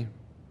name.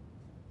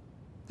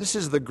 This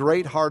is the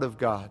great heart of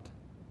God.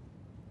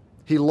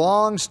 He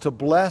longs to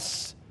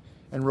bless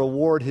and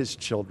reward His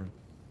children.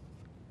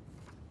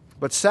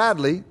 But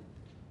sadly,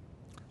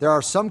 there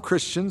are some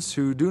Christians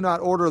who do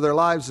not order their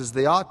lives as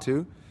they ought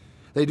to.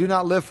 They do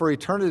not live for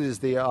eternity as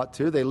they ought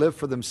to. They live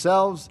for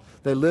themselves.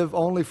 They live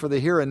only for the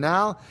here and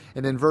now.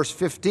 And in verse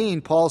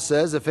 15, Paul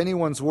says, if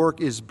anyone's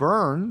work is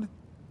burned,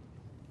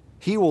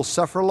 he will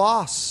suffer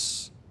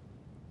loss.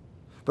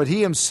 But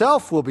he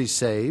himself will be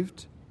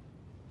saved,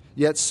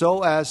 yet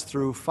so as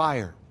through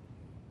fire.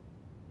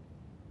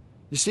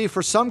 You see,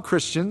 for some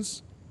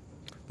Christians,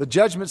 the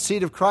judgment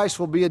seat of Christ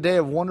will be a day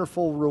of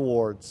wonderful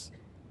rewards.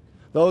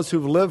 Those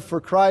who've lived for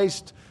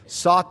Christ,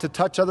 sought to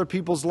touch other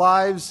people's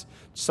lives,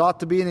 sought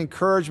to be an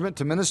encouragement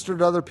to minister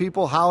to other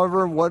people,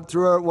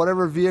 through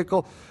whatever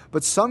vehicle.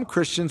 But some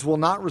Christians will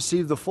not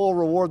receive the full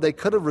reward they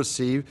could have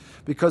received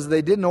because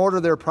they didn't order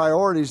their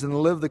priorities and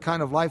live the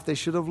kind of life they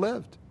should have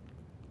lived.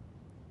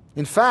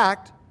 In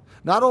fact,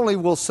 not only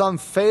will some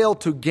fail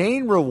to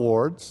gain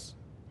rewards,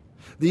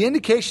 the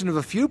indication of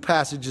a few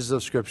passages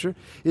of Scripture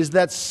is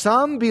that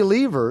some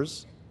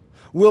believers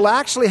will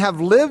actually have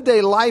lived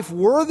a life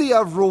worthy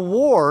of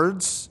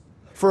rewards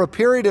for a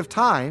period of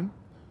time,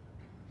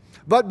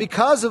 but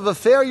because of a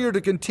failure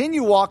to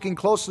continue walking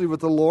closely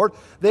with the Lord,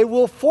 they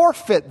will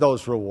forfeit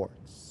those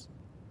rewards.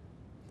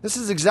 This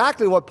is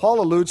exactly what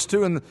Paul alludes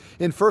to in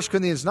 1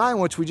 Corinthians 9,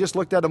 which we just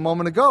looked at a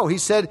moment ago. He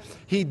said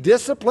he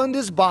disciplined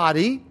his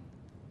body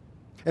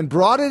and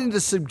brought it into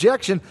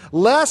subjection,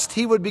 lest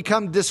he would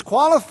become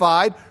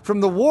disqualified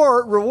from the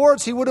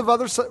rewards he would have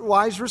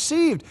otherwise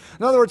received.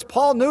 In other words,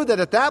 Paul knew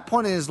that at that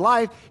point in his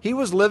life, he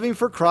was living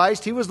for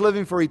Christ, he was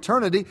living for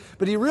eternity,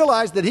 but he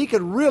realized that he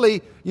could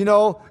really,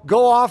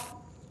 go off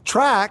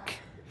track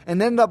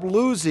and end up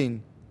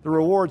losing the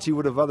rewards he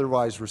would have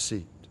otherwise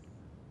received.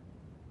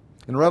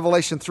 In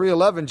Revelation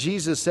 3:11,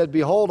 Jesus said,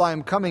 behold, I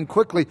am coming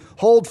quickly.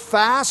 Hold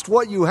fast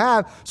what you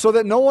have, so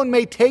that no one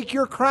may take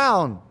your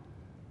crown.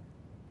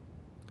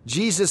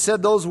 Jesus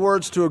said those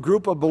words to a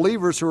group of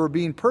believers who were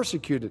being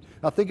persecuted.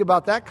 Now think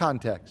about that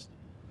context.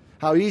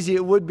 How easy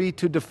it would be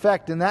to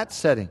defect in that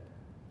setting.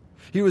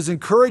 He was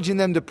encouraging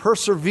them to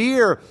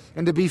persevere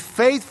and to be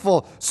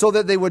faithful so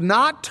that they would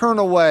not turn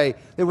away.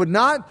 They would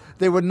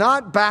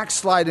not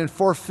backslide and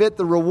forfeit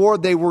the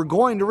reward they were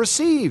going to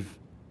receive.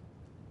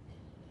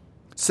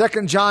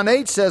 2 John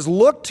 8 says,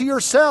 look to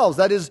yourselves.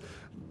 That is,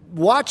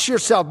 watch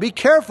yourself. Be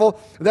careful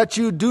that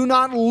you do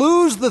not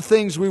lose the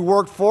things we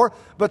worked for,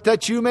 but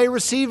that you may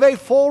receive a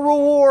full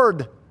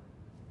reward.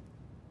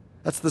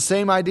 That's the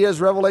same idea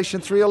as Revelation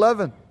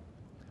 3:11.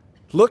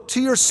 Look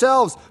to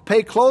yourselves.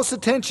 Pay close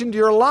attention to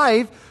your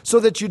life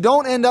so that you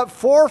don't end up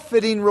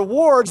forfeiting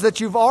rewards that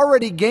you've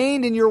already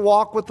gained in your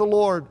walk with the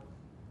Lord.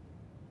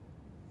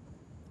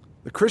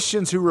 The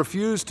Christians who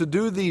refuse to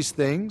do these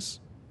things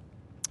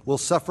will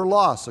suffer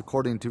loss,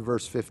 according to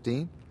verse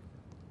 15.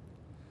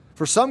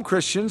 For some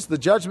Christians, the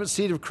judgment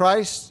seat of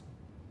Christ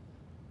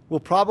will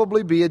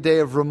probably be a day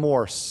of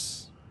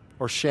remorse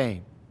or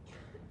shame.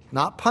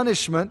 Not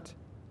punishment,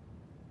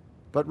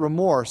 but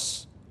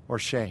remorse or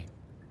shame.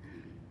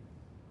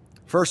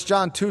 1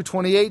 John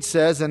 2:28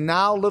 says, and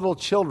now, little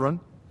children,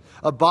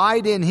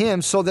 abide in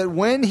him, so that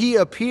when he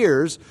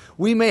appears,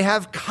 we may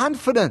have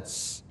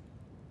confidence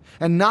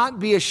and not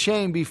be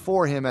ashamed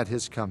before him at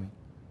his coming.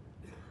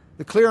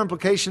 The clear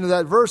implication of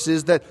that verse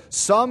is that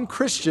some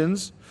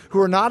Christians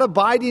who are not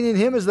abiding in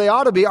him as they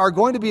ought to be are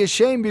going to be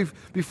ashamed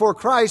before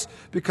Christ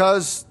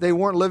because they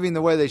weren't living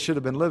the way they should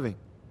have been living.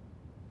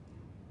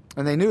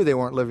 And they knew they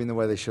weren't living the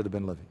way they should have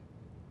been living.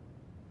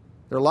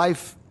 Their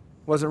life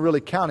wasn't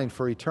really counting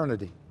for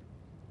eternity.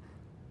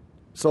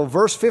 So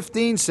verse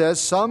 15 says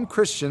some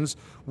Christians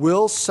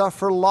will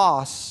suffer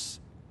loss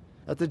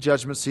at the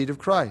judgment seat of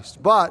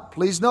Christ. But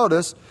please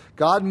notice,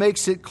 God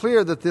makes it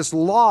clear that this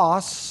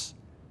loss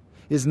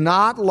is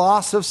not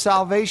loss of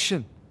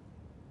salvation.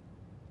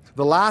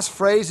 The last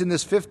phrase in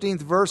this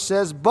 15th verse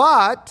says,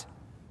 but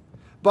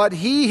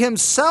he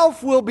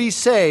himself will be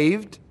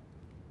saved,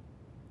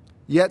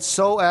 yet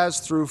so as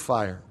through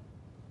fire.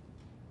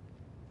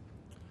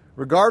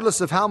 Regardless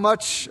of how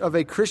much of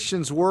a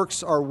Christian's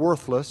works are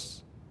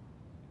worthless,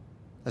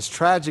 as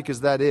tragic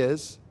as that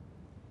is,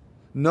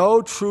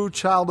 no true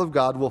child of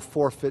God will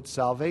forfeit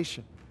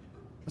salvation.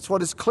 That's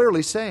what it's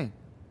clearly saying.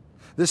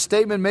 This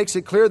statement makes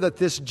it clear that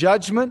this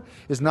judgment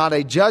is not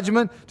a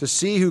judgment to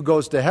see who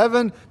goes to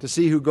heaven, to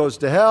see who goes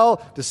to hell,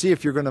 to see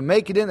if you're going to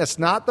make it in. That's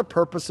not the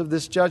purpose of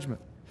this judgment.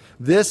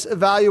 This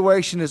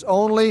evaluation is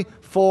only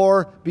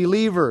for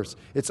believers.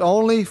 It's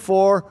only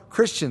for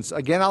Christians.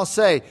 Again, I'll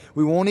say,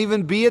 we won't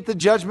even be at the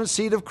judgment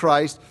seat of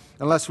Christ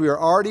unless we are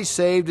already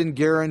saved and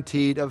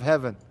guaranteed of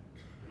heaven.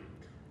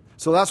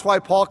 So that's why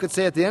Paul could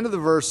say at the end of the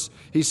verse,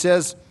 he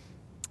says,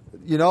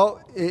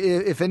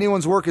 if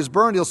anyone's work is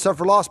burned, he'll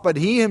suffer loss, but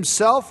he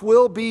himself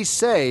will be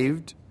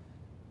saved,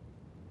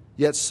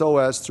 yet so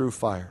as through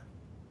fire.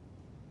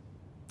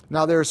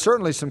 Now, there is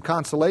certainly some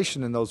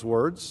consolation in those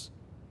words.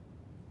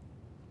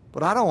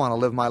 But I don't want to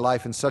live my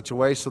life in such a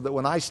way so that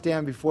when I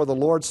stand before the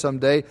Lord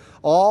someday,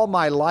 all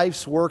my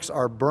life's works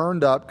are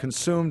burned up,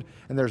 consumed,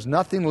 and there's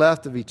nothing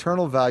left of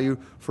eternal value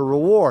for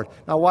reward.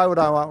 Now, why would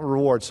I want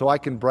reward? So I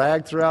can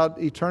brag throughout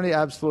eternity?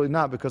 Absolutely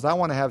not, because I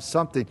want to have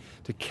something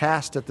to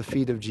cast at the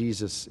feet of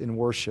Jesus in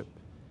worship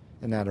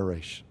and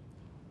adoration.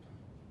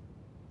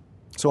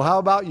 So how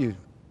about you?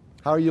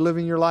 How are you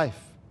living your life?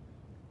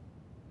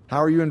 How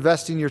are you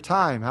investing your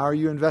time? How are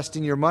you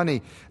investing your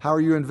money? How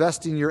are you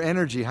investing your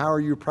energy? How are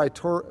you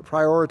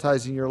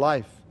prioritizing your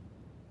life?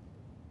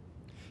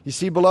 You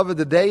see, beloved,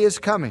 the day is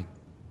coming.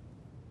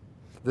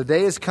 The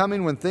day is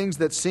coming when things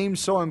that seem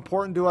so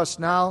important to us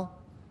now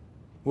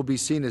will be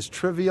seen as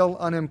trivial,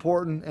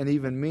 unimportant, and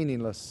even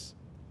meaningless.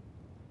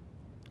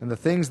 And the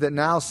things that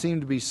now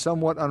seem to be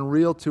somewhat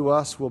unreal to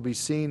us will be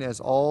seen as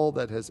all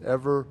that has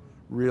ever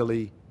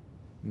really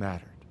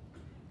mattered.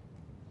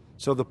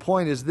 So the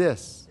point is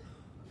this.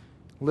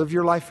 Live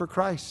your life for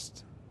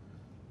Christ.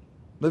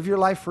 Live your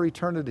life for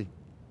eternity.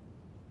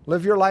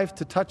 Live your life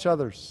to touch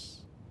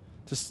others,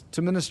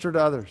 to minister to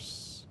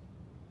others,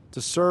 to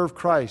serve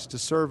Christ, to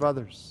serve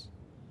others.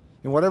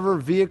 In whatever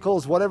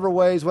vehicles, whatever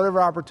ways, whatever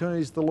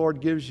opportunities the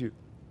Lord gives you,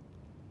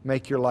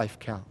 make your life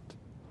count.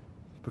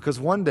 Because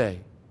one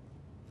day,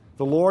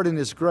 the Lord in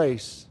His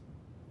grace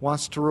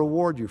wants to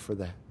reward you for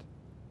that.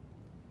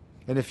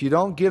 And if you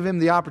don't give Him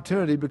the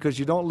opportunity because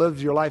you don't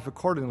live your life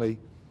accordingly,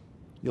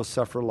 you'll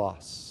suffer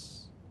loss.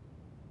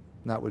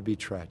 And that would be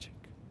tragic.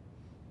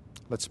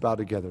 Let's bow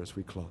together as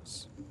we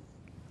close.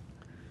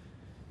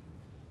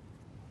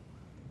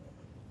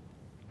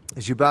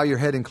 As you bow your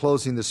head in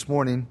closing this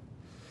morning,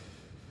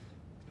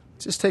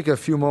 just take a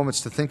few moments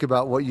to think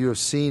about what you have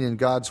seen in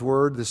God's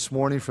Word this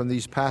morning from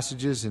these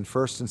passages in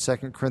 1 and 2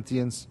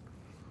 Corinthians.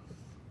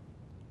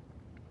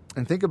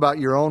 And think about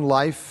your own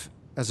life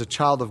as a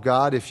child of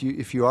God if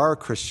you are a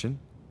Christian.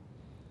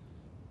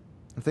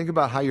 And think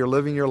about how you're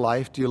living your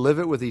life. Do you live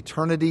it with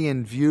eternity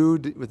in view,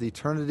 with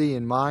eternity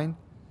in mind?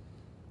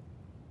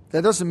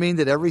 That doesn't mean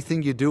that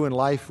everything you do in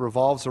life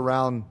revolves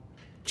around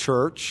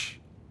church,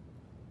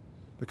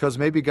 because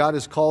maybe God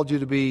has called you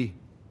to be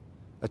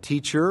a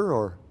teacher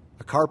or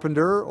a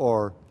carpenter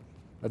or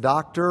a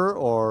doctor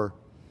or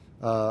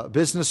a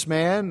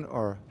businessman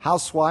or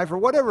housewife or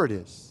whatever it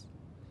is.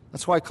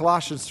 That's why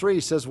Colossians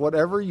 3 says,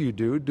 whatever you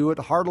do, do it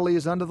heartily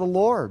as unto the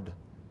Lord.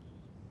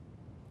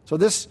 So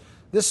this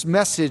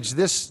message,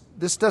 this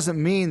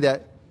doesn't mean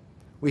that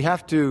we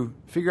have to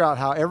figure out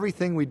how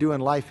everything we do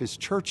in life is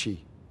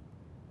churchy.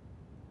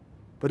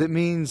 But it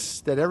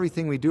means that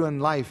everything we do in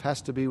life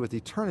has to be with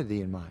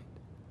eternity in mind.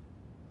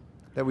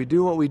 That we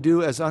do what we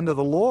do as unto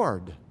the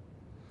Lord.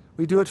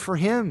 We do it for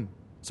Him.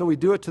 So we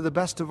do it to the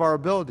best of our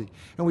ability.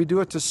 And we do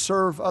it to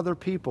serve other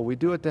people. We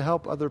do it to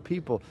help other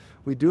people.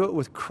 We do it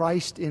with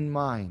Christ in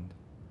mind,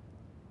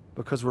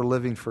 because we're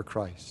living for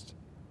Christ.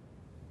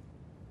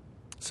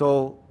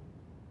 So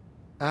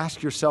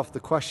ask yourself the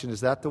question,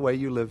 is that the way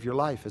you live your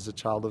life as a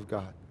child of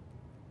God?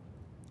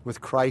 With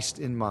Christ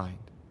in mind,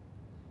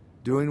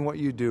 doing what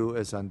you do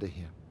as unto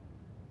Him.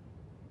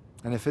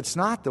 And if it's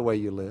not the way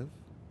you live,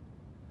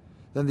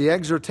 then the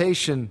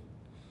exhortation,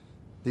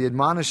 the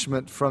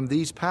admonishment from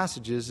these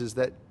passages is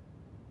that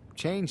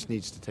change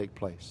needs to take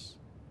place.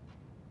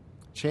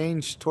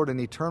 Change toward an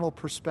eternal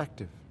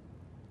perspective,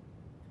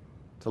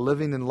 to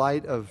living in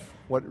light of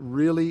what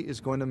really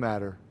is going to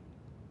matter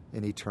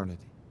in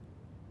eternity.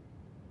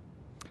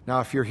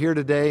 Now, if you're here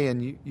today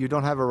and you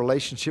don't have a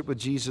relationship with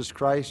Jesus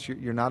Christ,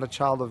 you're not a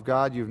child of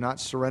God, you've not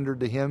surrendered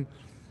to Him,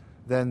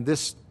 then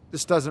this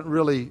doesn't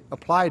really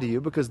apply to you,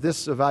 because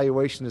this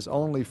evaluation is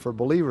only for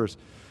believers.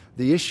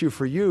 The issue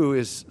for you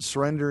is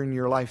surrendering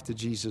your life to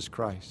Jesus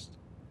Christ.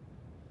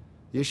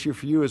 The issue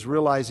for you is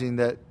realizing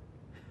that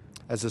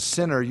as a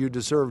sinner you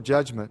deserve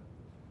judgment.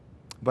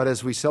 But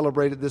as we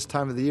celebrate at this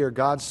time of the year,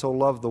 God so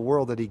loved the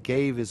world that He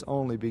gave His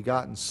only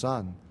begotten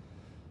Son,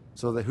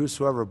 so that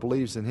whosoever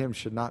believes in Him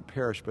should not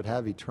perish but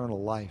have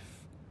eternal life.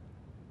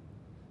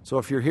 So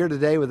if you're here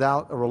today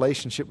without a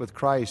relationship with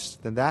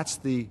Christ, then that's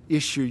the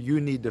issue you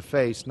need to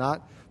face,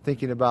 not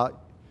thinking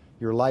about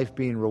your life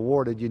being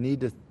rewarded. You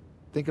need to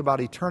think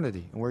about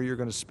eternity and where you're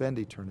going to spend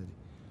eternity.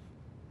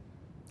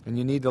 And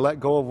you need to let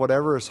go of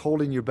whatever is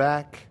holding you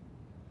back.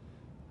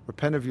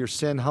 Repent of your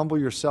sin, humble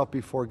yourself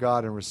before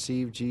God, and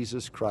receive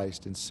Jesus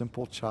Christ in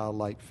simple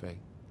childlike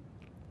faith.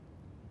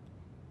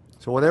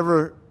 So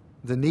whatever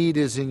the need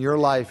is in your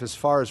life as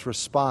far as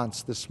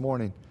response this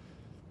morning,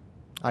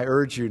 I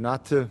urge you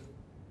not to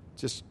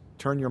just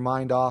turn your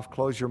mind off,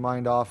 close your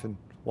mind off, and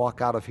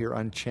walk out of here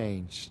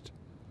unchanged.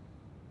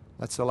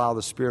 Let's allow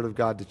the Spirit of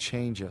God to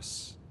change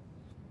us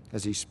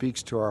as He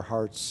speaks to our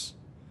hearts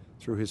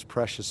through His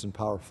precious and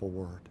powerful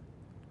Word.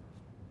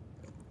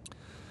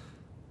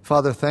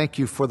 Father, thank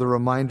You for the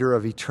reminder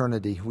of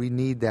eternity. We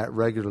need that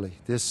regularly.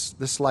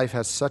 This life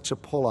has such a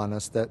pull on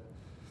us that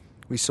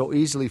we so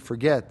easily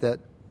forget that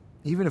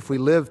even if we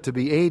live to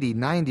be 80,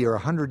 90, or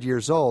 100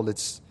 years old,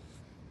 it's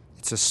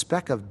a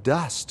speck of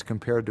dust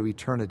compared to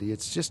eternity.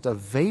 It's just a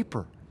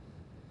vapor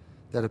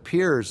that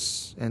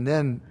appears and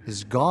then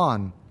is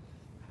gone.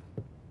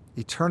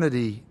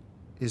 Eternity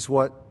is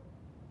what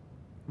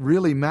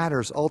really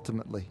matters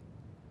ultimately.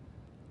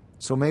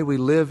 So may we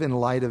live in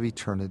light of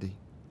eternity.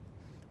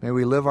 May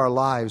we live our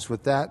lives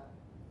with that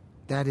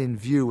in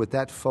view, with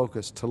that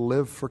focus, to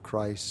live for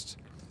Christ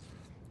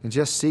and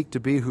just seek to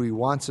be who He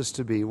wants us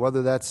to be,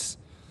 whether that's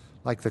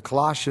like the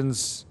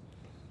Colossians,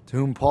 to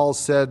whom Paul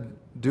said,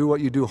 do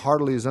what you do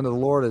heartily as unto the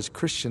Lord, as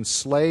Christian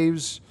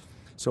slaves.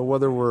 So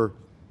whether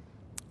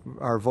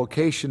our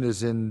vocation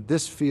is in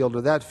this field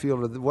or that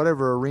field or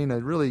whatever arena,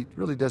 it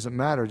really doesn't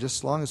matter, just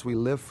as long as we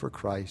live for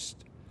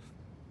Christ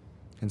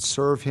and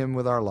serve Him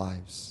with our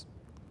lives.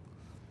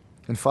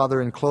 And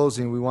Father, in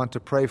closing, we want to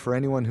pray for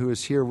anyone who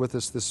is here with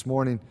us this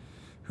morning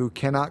who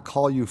cannot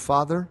call You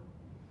Father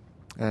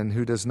and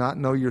who does not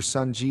know Your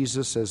Son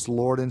Jesus as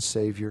Lord and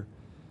Savior.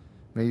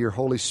 May Your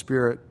Holy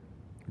Spirit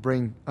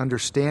bring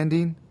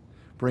understanding,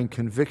 bring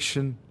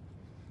conviction.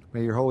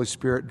 May Your Holy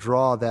Spirit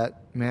draw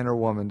that man or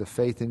woman to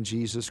faith in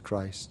Jesus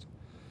Christ.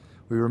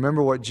 We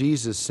remember what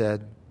Jesus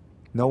said,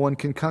 no one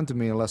can come to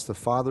me unless the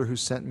Father who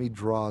sent me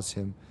draws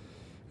him.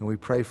 And we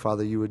pray,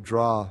 Father, You would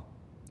draw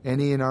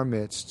any in our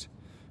midst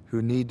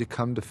who need to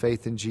come to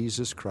faith in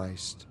Jesus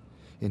Christ,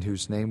 in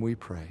whose name we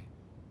pray.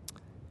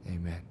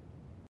 Amen.